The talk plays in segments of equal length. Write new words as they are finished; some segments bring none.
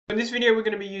In this video we're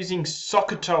going to be using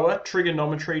SOHCAHTOA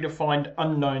trigonometry to find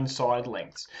unknown side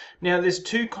lengths. Now there's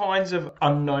two kinds of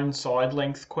unknown side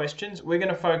length questions. We're going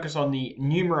to focus on the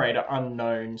numerator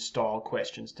unknown style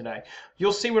questions today.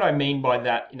 You'll see what I mean by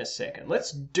that in a second.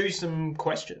 Let's do some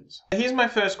questions. Here's my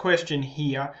first question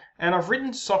here, and I've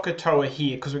written SOHCAHTOA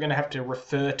here because we're going to have to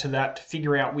refer to that to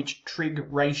figure out which trig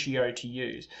ratio to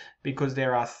use, because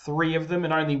there are three of them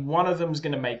and only one of them is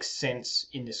going to make sense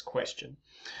in this question.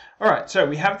 Alright, so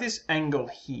we have this angle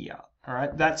here,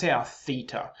 alright, that's our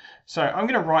theta. So I'm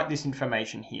going to write this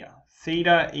information here.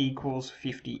 Theta equals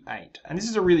 58, and this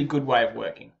is a really good way of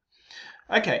working.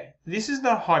 Okay, this is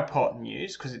the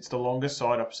hypotenuse, because it's the longer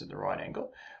side opposite the right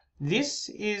angle. This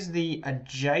is the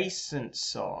adjacent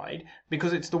side,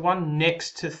 because it's the one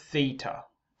next to theta.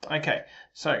 Okay,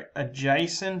 so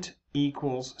adjacent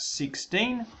equals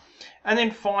 16. And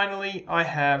then finally I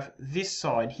have this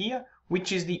side here,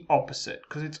 which is the opposite,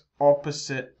 because it's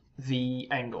opposite the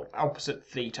angle, opposite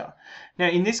theta. Now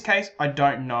in this case, I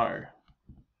don't know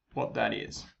what that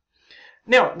is.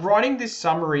 Now, writing this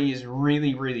summary is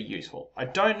really, really useful. I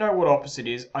don't know what opposite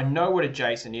is, I know what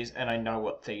adjacent is, and I know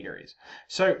what theta is.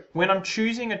 So when I'm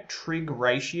choosing a trig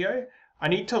ratio, I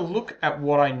need to look at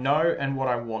what I know and what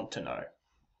I want to know.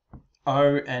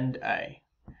 O and A.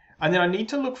 And then I need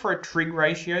to look for a trig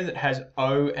ratio that has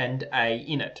O and A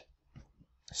in it.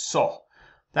 So,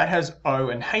 that has O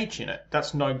and H in it.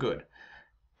 That's no good.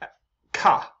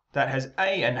 Ka, that has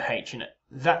A and H in it.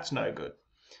 That's no good.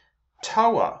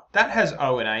 Toa, that has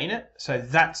O and A in it, so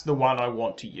that's the one I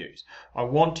want to use. I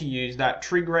want to use that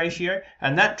trig ratio,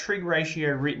 and that trig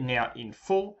ratio written out in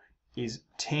full is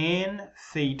tan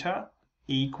theta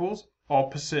equals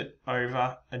opposite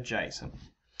over adjacent.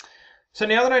 So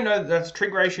now that I know that that's the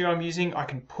trig ratio I'm using, I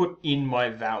can put in my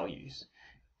values.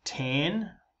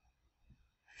 Tan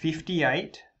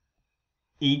 58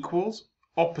 equals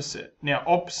opposite. Now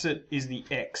opposite is the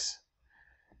x.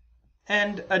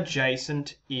 And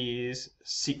adjacent is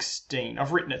 16.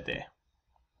 I've written it there.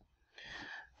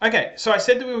 Okay, so I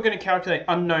said that we were going to calculate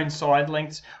unknown side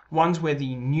lengths, ones where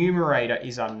the numerator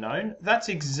is unknown. That's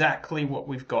exactly what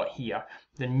we've got here.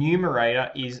 The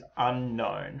numerator is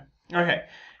unknown. Okay,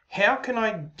 how can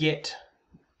I get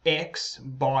x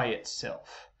by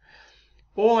itself?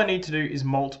 All I need to do is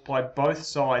multiply both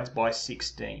sides by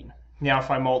 16. Now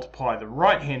if I multiply the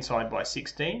right hand side by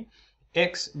 16,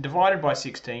 x divided by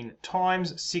 16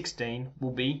 times 16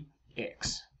 will be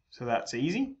x. So that's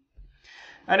easy.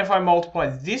 And if I multiply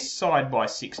this side by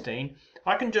 16,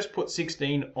 I can just put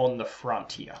 16 on the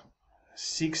front here.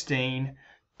 16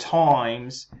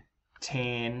 times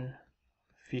tan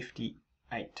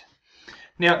 58.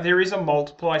 Now, there is a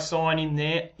multiply sign in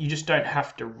there. You just don't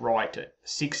have to write it.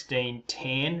 16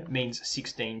 tan means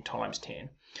 16 times 10.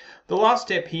 The last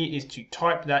step here is to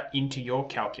type that into your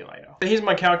calculator. So here's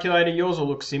my calculator. Yours will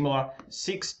look similar.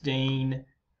 16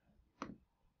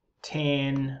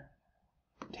 tan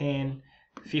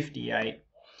 58.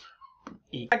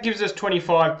 That gives us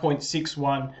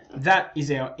 25.61. That is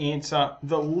our answer.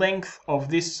 The length of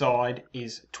this side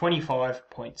is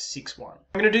 25.61.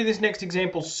 I'm going to do this next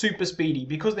example super speedy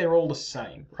because they're all the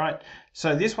same, right?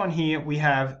 So this one here, we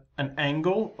have an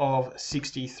angle of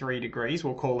 63 degrees.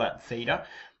 We'll call that theta.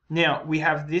 Now, we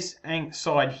have this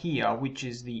side here, which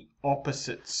is the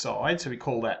opposite side. So we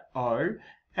call that O.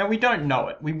 And we don't know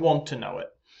it. We want to know it.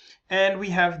 And we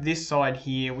have this side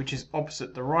here, which is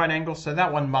opposite the right angle, so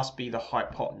that one must be the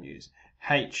hypotenuse.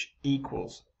 H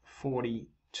equals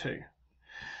 42.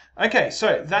 Okay,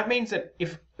 so that means that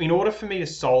in order for me to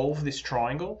solve this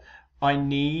triangle, I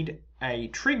need a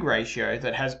trig ratio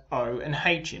that has O and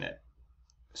H in it.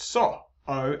 So,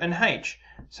 O and H.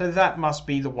 So that must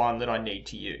be the one that I need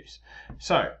to use.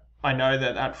 So, I know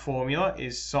that that formula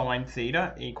is sine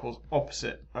theta equals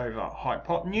opposite over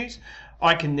hypotenuse.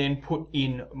 I can then put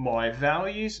in my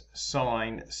values.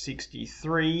 Sine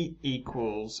 63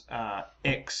 equals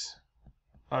x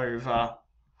over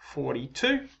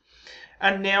 42.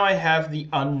 And now I have the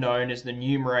unknown as the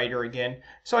numerator again.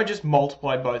 So I just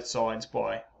multiply both sides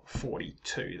by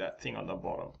 42, that thing on the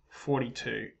bottom.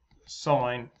 42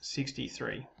 sine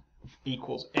 63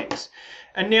 equals x.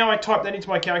 And now I type that into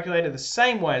my calculator the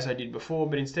same way as I did before,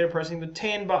 but instead of pressing the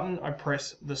tan button, I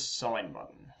press the sine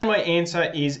button. My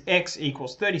answer is x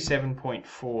equals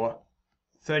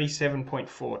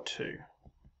 37.42.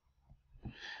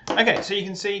 Okay, so you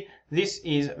can see this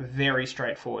is very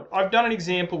straightforward. I've done an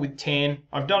example with tan,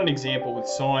 I've done an example with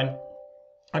sine.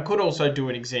 I could also do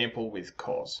an example with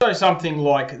cos. So something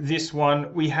like this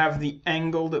one, we have the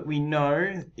angle that we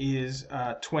know is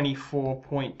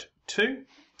 24.2.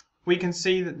 we can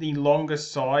see that the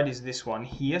longest side is this one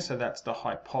here, so that's the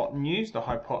hypotenuse. The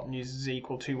hypotenuse is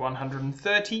equal to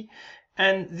 130.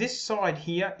 And this side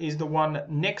here is the one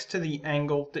next to the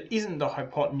angle that isn't the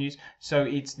hypotenuse, so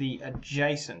it's the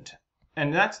adjacent.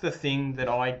 And that's the thing that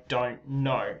I don't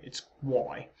know. It's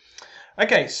y.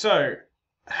 Okay, so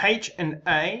H and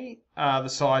A are the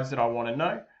sides that I want to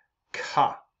know.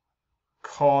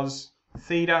 Cos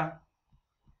theta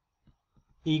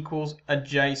equals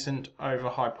adjacent over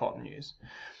hypotenuse.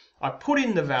 I put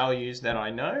in the values that I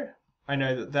know. I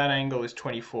know that that angle is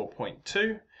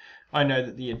 24.2. I know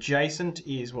that the adjacent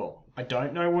is, well, I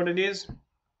don't know what it is.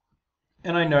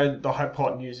 And I know that the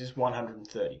hypotenuse is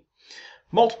 130.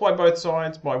 Multiply both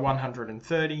sides by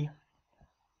 130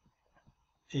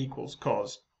 equals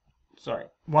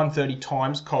 130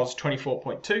 times cos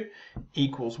 24.2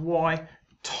 equals y.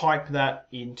 Type that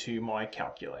into my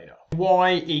calculator.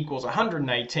 Y equals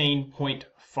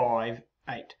 118.58.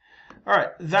 Alright,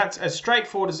 that's as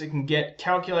straightforward as it can get,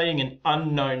 calculating an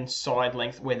unknown side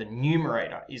length where the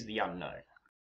numerator is the unknown.